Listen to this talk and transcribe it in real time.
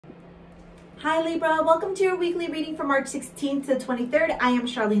Hi Libra, welcome to your weekly reading from March 16th to the 23rd. I am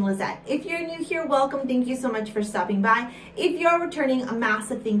Charlene Lizette. If you're new here, welcome. Thank you so much for stopping by. If you're returning, a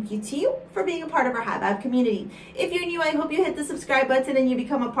massive thank you to you for being a part of our High Vibe community. If you're new, I hope you hit the subscribe button and you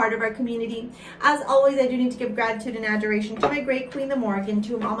become a part of our community. As always, I do need to give gratitude and adoration to my great queen, the Morgan, to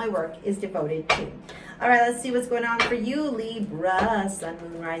whom all my work is devoted to. All right, let's see what's going on for you, Libra, Sun,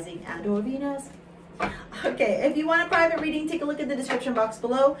 Moon, Rising, and or Venus. Okay, if you want a private reading, take a look at the description box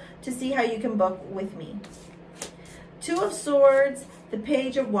below to see how you can book with me. Two of Swords, the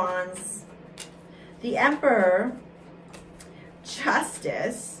Page of Wands, the Emperor,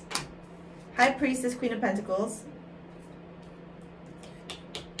 Justice, High Priestess, Queen of Pentacles,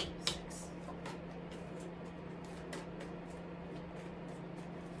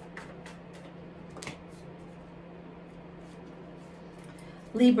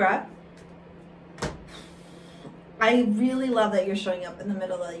 Libra. I really love that you're showing up in the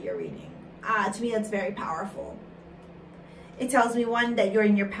middle of your reading. To me, that's very powerful. It tells me, one, that you're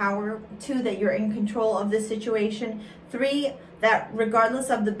in your power. Two, that you're in control of this situation. Three, that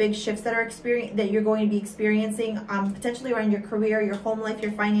regardless of the big shifts that you're going to be experiencing, potentially around your career, your home life,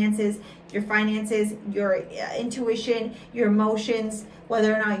 your finances, your intuition, your emotions,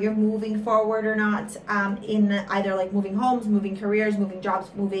 whether or not you're moving forward or not, in either like moving homes, moving careers, moving jobs,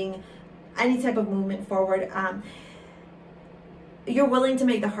 moving any type of movement forward, you're willing to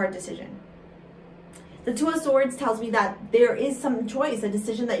make the hard decision. The Two of Swords tells me that there is some choice, a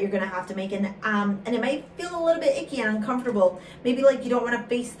decision that you're going to have to make, and it might feel a little bit icky and uncomfortable. Maybe like you don't want to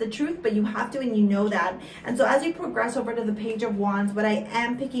face the truth, but you have to, and you know that. And so as you progress over to the Page of Wands, what I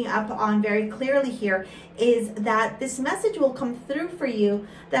am picking up on very clearly here is that this message will come through for you,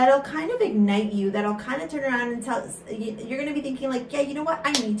 that'll kind of ignite you, that'll kind of turn around and tell you're going to be thinking like, yeah, you know what,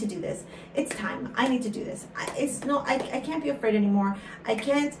 I need to do this. It's time. I need to do this. I can't be afraid anymore. I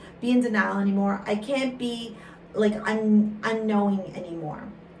can't be in denial anymore. I can't be like unknowing anymore.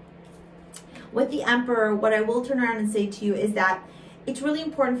 With the Emperor, what I will turn around and say to you is that it's really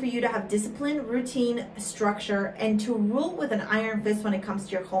important for you to have discipline, routine, structure, and to rule with an iron fist when it comes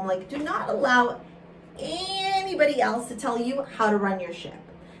to your home. Like, do not allow anybody else to tell you how to run your ship.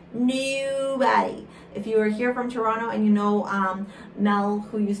 Nobody. If you were here from Toronto and you know Mel,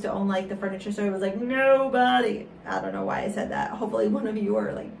 who used to own like the furniture store, was like, nobody. I don't know why I said that. Hopefully one of you,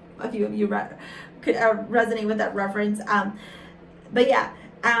 or like a few of you could resonate with that reference. But yeah,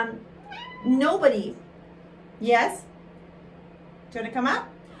 nobody. Yes? Do you want to come up?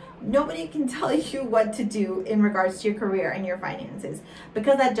 Nobody can tell you what to do in regards to your career and your finances,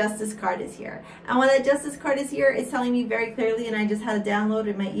 because that Justice card is here. And when that Justice card is here, it's telling me very clearly, and I just had a download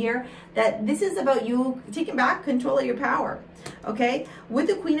in my ear, that this is about you taking back control of your power. Okay? With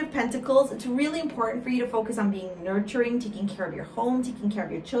the Queen of Pentacles, it's really important for you to focus on being nurturing, taking care of your home, taking care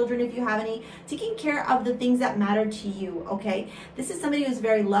of your children if you have any, taking care of the things that matter to you. Okay? This is somebody who's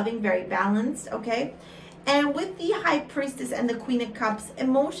very loving, very balanced. Okay? And with the High Priestess and the Queen of Cups,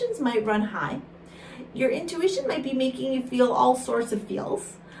 emotions might run high. Your intuition might be making you feel all sorts of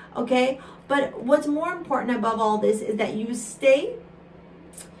feels, okay? But what's more important above all this is that you stay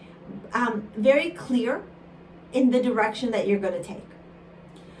very clear in the direction that you're going to take.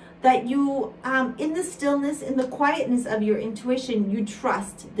 That you, in the stillness, in the quietness of your intuition, you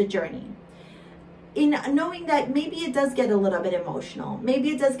trust the journey. In knowing that maybe it does get a little bit emotional, maybe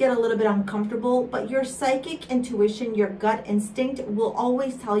it does get a little bit uncomfortable, but your psychic intuition, your gut instinct will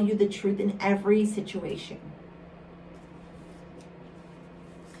always tell you the truth in every situation.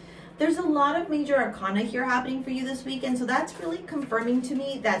 There's a lot of major arcana here happening for you this week, and so that's really confirming to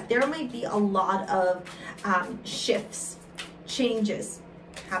me that there might be a lot of shifts, changes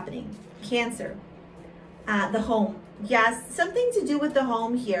happening. Cancer, the home. Yes, something to do with the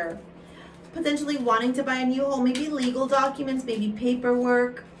home here. Potentially wanting to buy a new home, maybe legal documents, maybe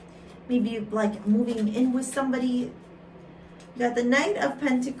paperwork, maybe like moving in with somebody. You got the Knight of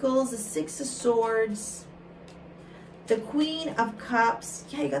Pentacles, the Six of Swords, the Queen of Cups.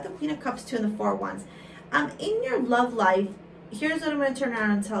 Yeah, you got the Queen of Cups too, and the Four of Wands. In your love life, here's what I'm going to turn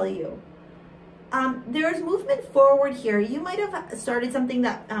around and tell you. There's movement forward here. You might have started something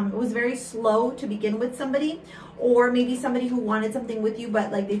that was very slow to begin with somebody, or maybe somebody who wanted something with you,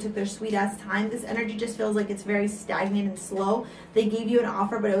 but like they took their sweet ass time. This energy just feels like it's very stagnant and slow. They gave you an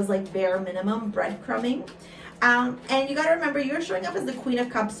offer, but it was like bare minimum, breadcrumbing. And you got to remember, you're showing up as the Queen of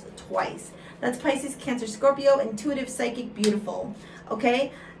Cups twice. That's Pisces, Cancer, Scorpio, intuitive, psychic, beautiful.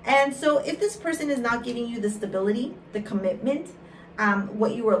 Okay? And so if this person is not giving you the stability, the commitment,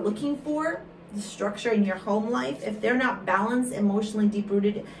 what you were looking for, the structure in your home life, if they're not balanced, emotionally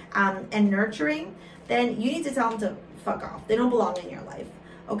deep-rooted, and nurturing, then you need to tell them to fuck off. They don't belong in your life,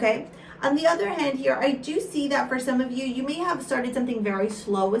 okay? On the other hand here, I do see that for some of you, you may have started something very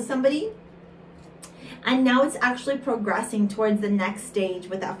slow with somebody, and now it's actually progressing towards the next stage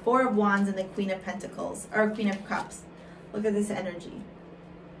with that Four of Wands and the Queen of Pentacles, or Queen of Cups. Look at this energy.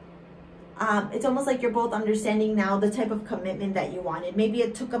 It's almost like you're both understanding now the type of commitment that you wanted. Maybe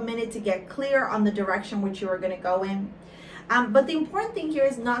it took a minute to get clear on the direction which you were going to go in. But the important thing here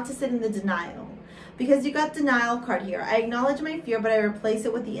is not to sit in the denial, because you got denial card here. I acknowledge my fear, but I replace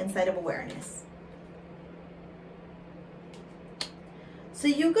it with the insight of awareness. So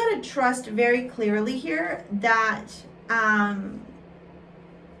you got to trust very clearly here that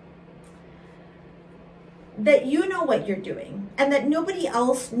that you know what you're doing, and that nobody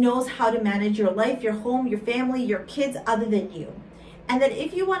else knows how to manage your life, your home, your family, your kids other than you. And that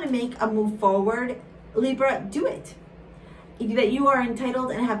if you want to make a move forward, Libra, do it. That you are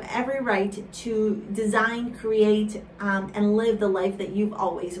entitled and have every right to design, create, and live the life that you've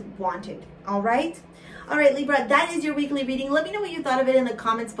always wanted. All right? All right, Libra, that is your weekly reading. Let me know what you thought of it in the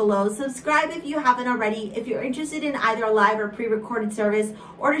comments below. Subscribe if you haven't already. If you're interested in either a live or pre-recorded service,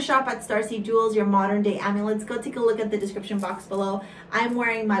 or to shop at STARSEA Jewels, your modern day amulets, go take a look at the description box below. I'm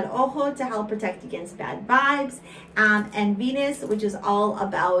wearing Mal Ojo to help protect against bad vibes, and Venus, which is all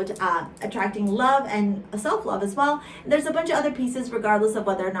about attracting love and self-love as well. And there's a bunch of other pieces regardless of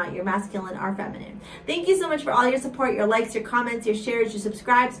whether or not you're masculine or feminine. Thank you so much for all your support, your likes, your comments, your shares, your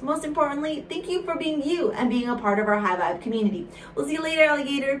subscribes. Most importantly, thank you for being you and being a part of our high vibe community. We'll see you later,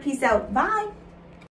 alligator. Peace out. Bye.